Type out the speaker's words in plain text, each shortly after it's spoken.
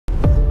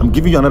I'm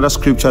giving you another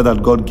scripture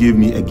that God gave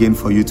me again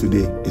for you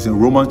today. It's in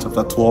Romans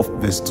chapter 12,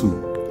 verse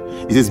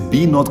 2. It says,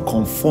 be not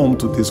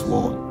conformed to this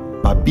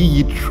world, but be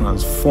ye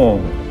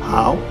transformed.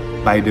 How?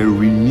 By the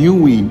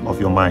renewing of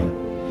your mind.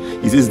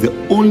 It says the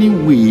only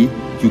way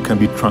you can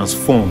be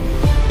transformed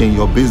in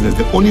your business,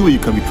 the only way you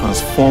can be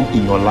transformed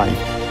in your life,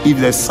 if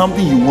there's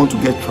something you want to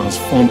get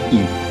transformed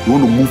in, you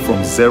want to move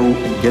from 0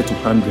 and get to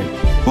 100,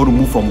 you want to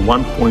move from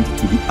one point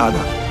to the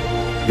other,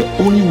 the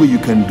only way you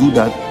can do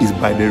that is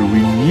by the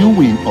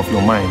renewing of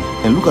your mind.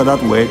 And look at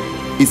that word,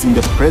 it's in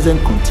the present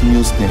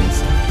continuous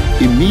tense.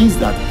 It means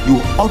that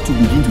you ought to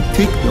begin to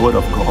take the word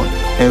of God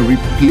and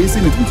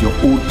replacing it with your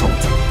old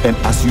thoughts. And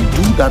as you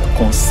do that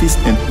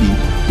consistently,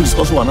 which is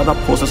also another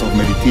process of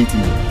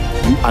meditating,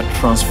 you are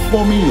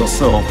transforming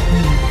yourself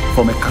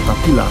from a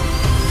caterpillar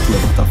to a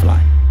butterfly.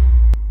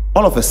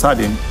 All of a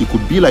sudden, it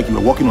could be like you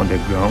were walking on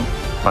the ground,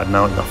 but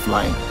now you are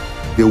flying.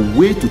 The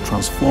way to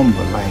transform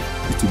your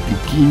life is to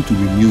begin to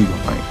renew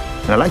your mind.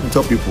 And I like to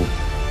tell people,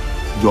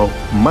 your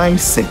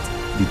mindset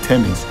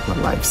determines your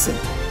life set.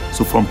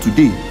 So from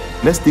today,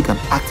 let's take an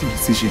active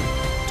decision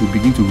to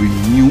begin to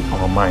renew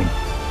our mind.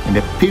 And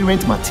the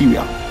parent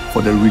material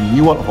for the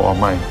renewal of our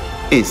mind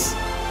is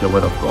the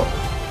Word of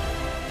God.